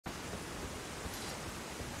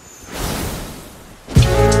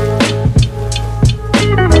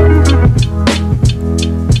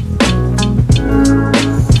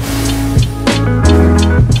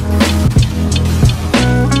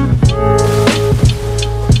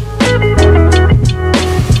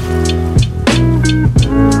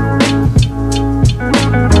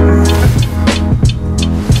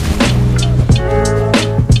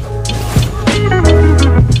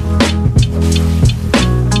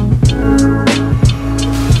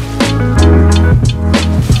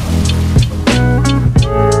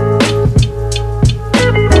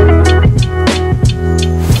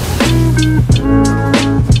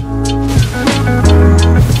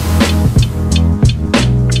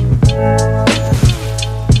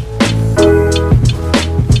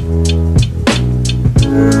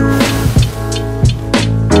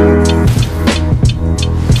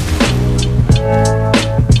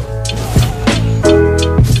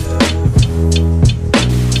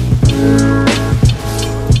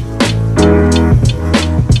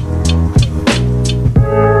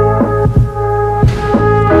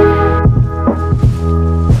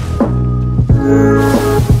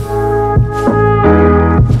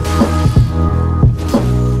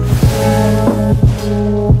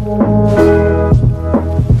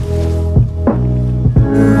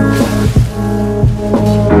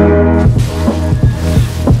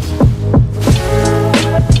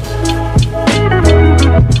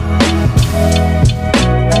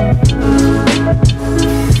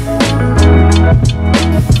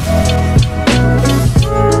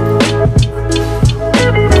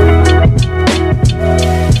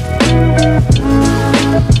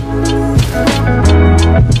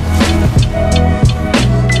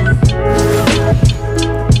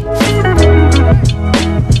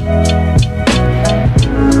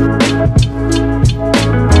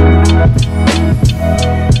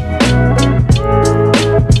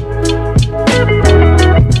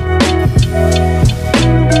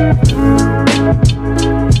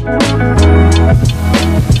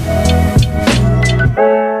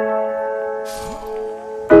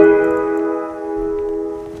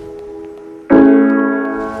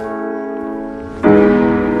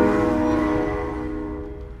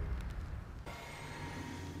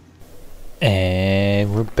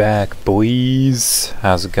back, boys.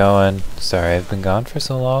 How's it going? Sorry I've been gone for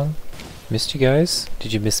so long. Missed you guys?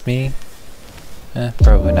 Did you miss me?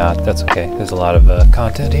 Probably not. That's okay. There's a lot of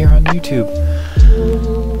content here on YouTube.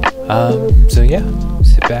 So yeah,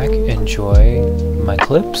 sit back, enjoy my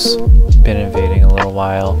clips. Been invading a little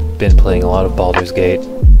while. Been playing a lot of Baldur's Gate.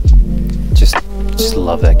 Just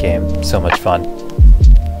love that game. So much fun.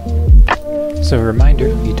 So a reminder,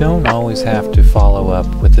 you don't always have to follow up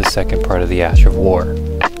with the second part of the Ash of War.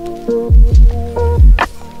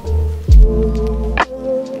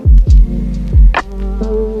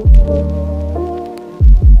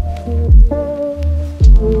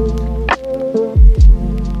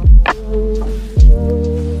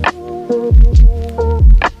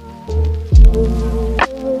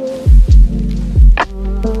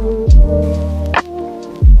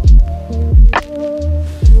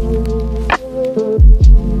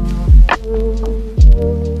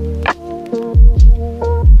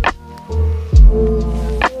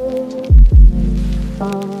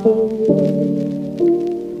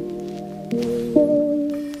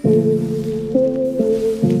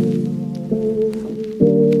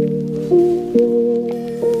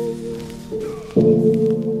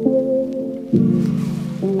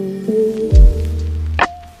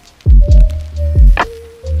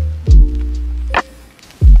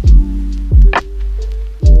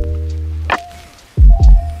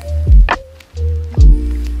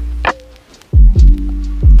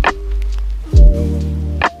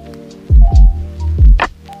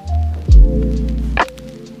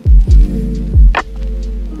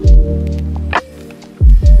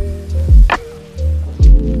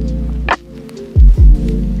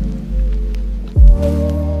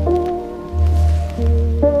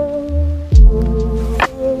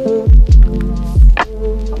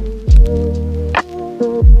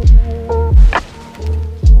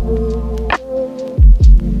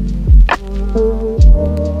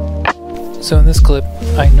 So in this clip,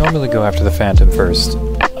 I normally go after the Phantom first.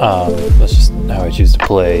 That's just how I choose to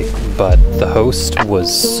play, but the host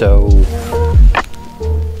was so...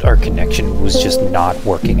 our connection was just not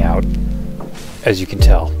working out, as you can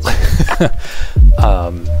tell.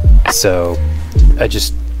 So I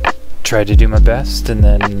just tried to do my best and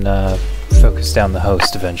then focus down the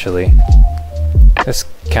host eventually. That's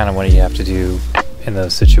kind of what you have to do in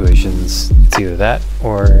those situations. It's either that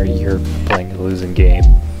or you're playing a losing game.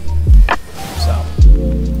 So.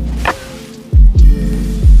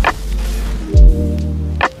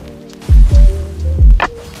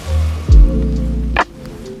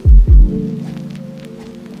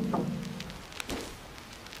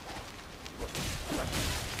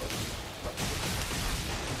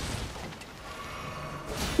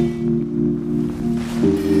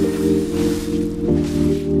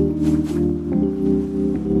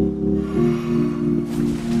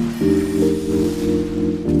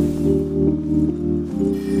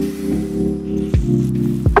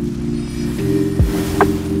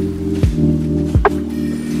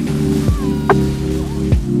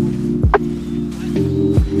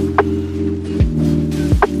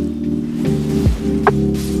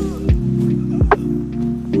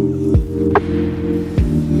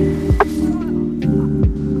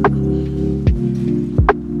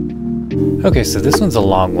 Okay, so this one's a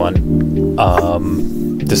long one.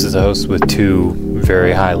 This is a host with two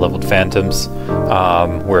very high-leveled phantoms.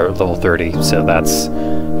 We're at level 30, so that's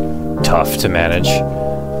tough to manage.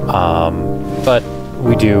 But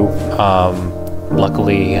we do.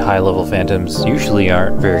 Luckily, high-level phantoms usually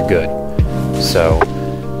aren't very good. So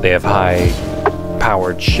they have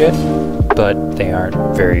high-powered shit, but they aren't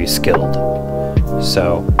very skilled.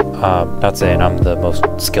 So, not saying I'm the most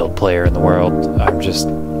skilled player in the world. I'm just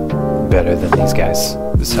better than these guys.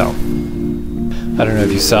 So I don't know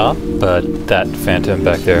if you saw, but that phantom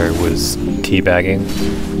back there was teabagging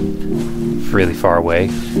really far away.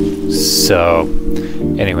 So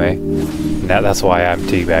anyway, that's why I'm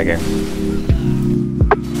teabagging.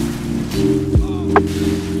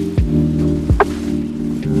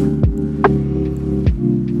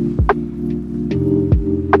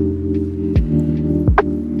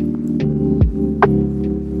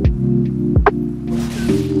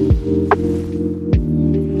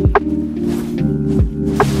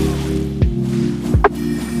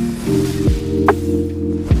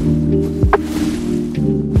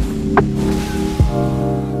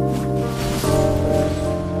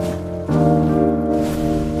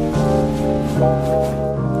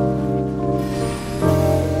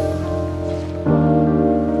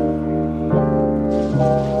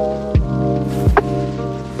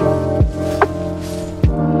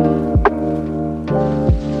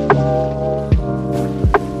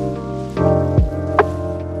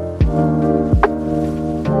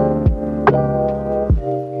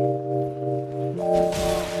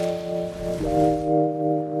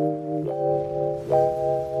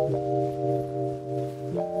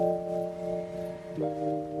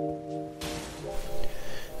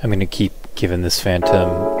 giving this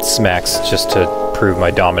phantom smacks just to prove my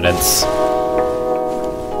dominance.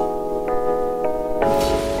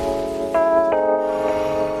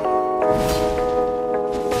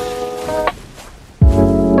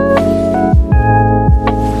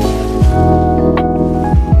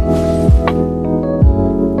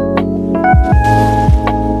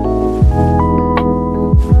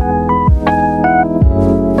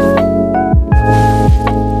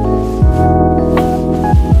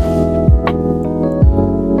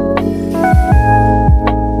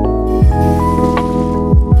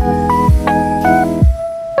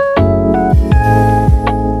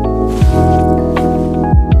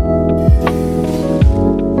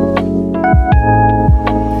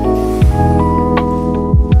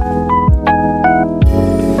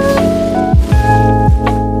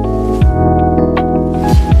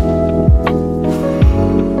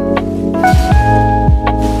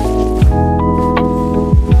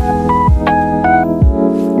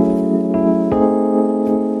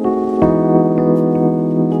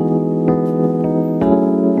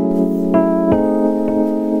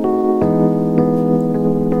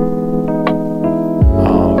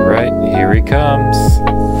 Here he comes.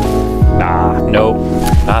 Nah, nope,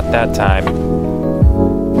 not that time.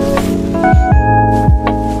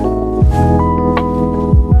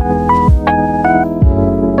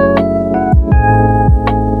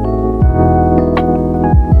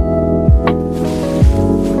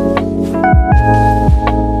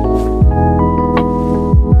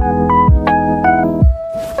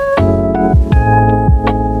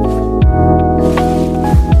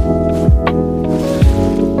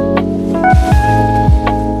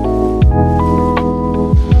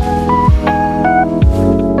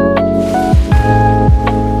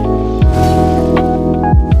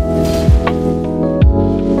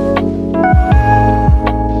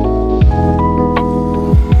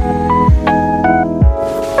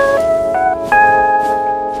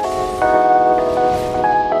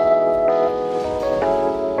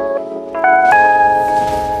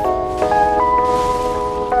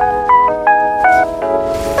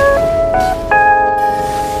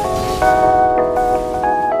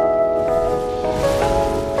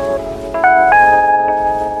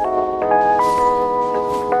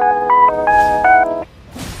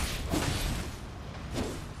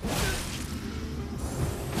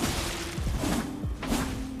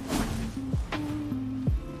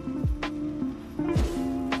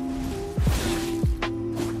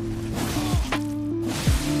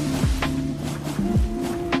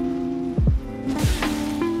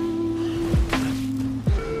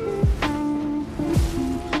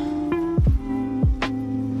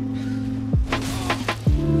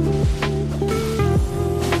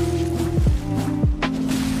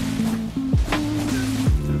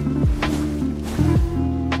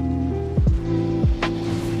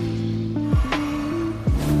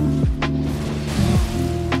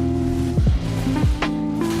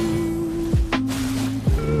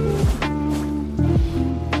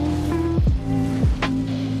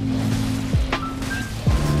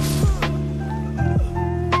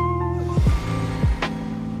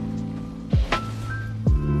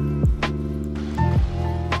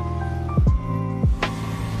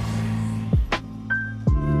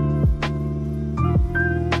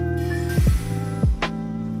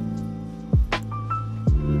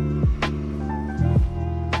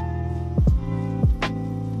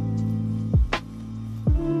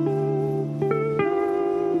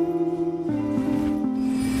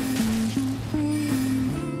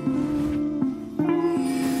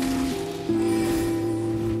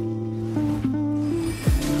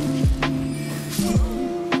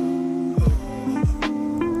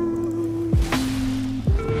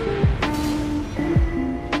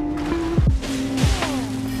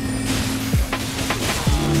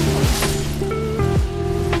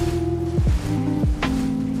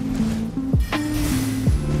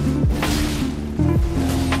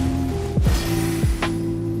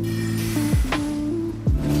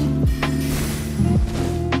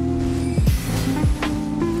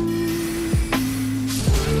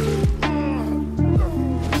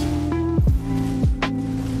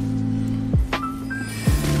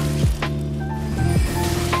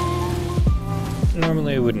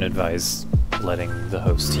 Normally I wouldn't advise letting the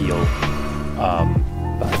host heal,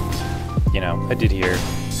 but, you know, I did hear.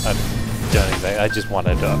 I've done exactly. I just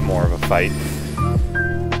wanted more of a fight,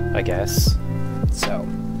 I guess. So,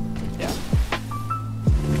 yeah.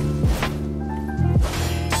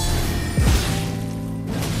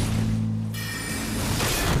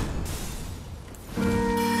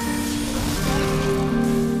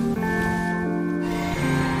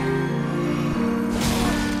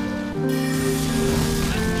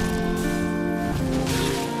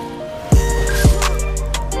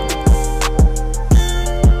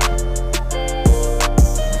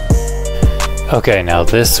 Okay, now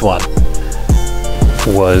this one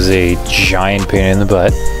was a giant pain in the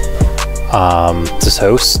butt. This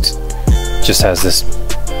host just has this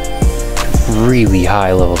really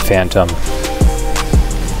high level phantom,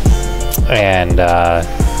 and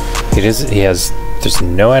there's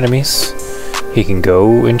no enemies. He can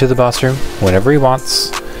go into the boss room whenever he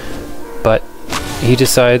wants, but he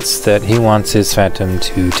decides that he wants his phantom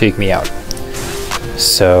to take me out.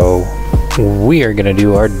 So we are gonna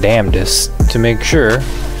do our damnedest to make sure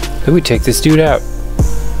that we take this dude out.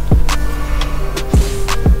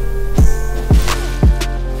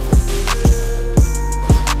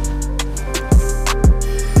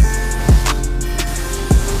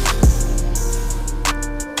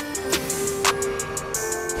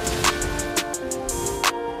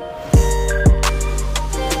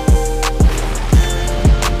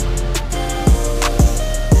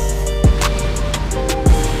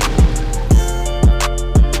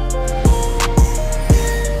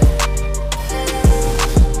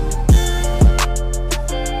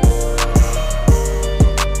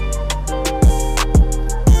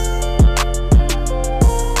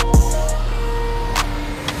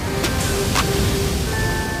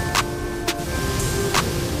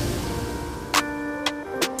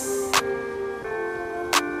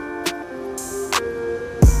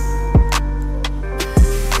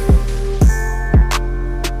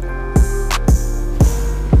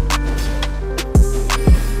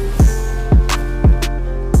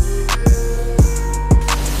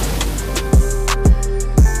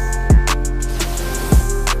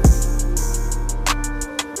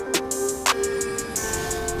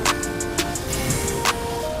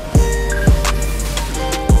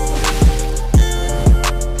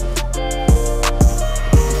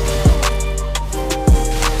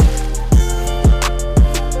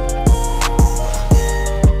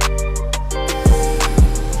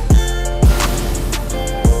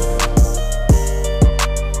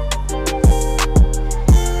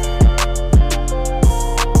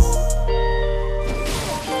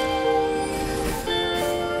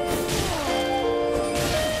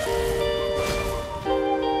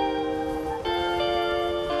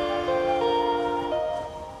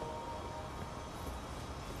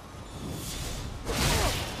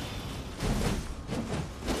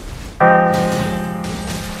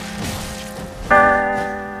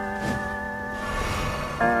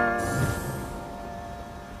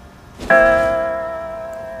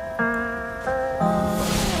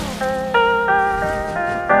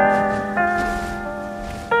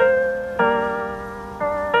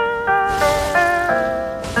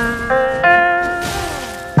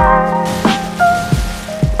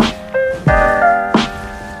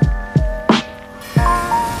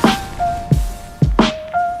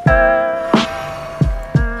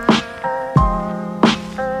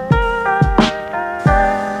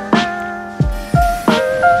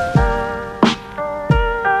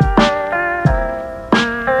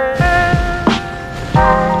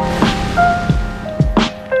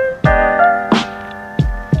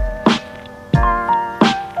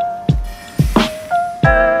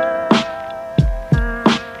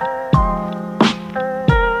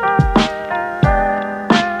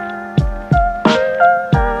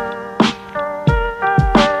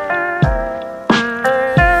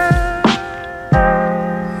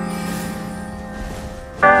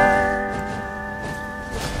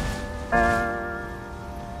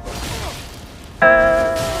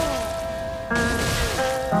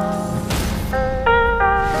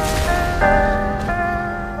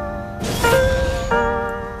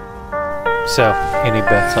 So, any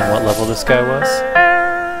bets on what level this guy was?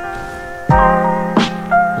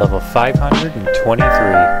 Level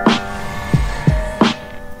 523.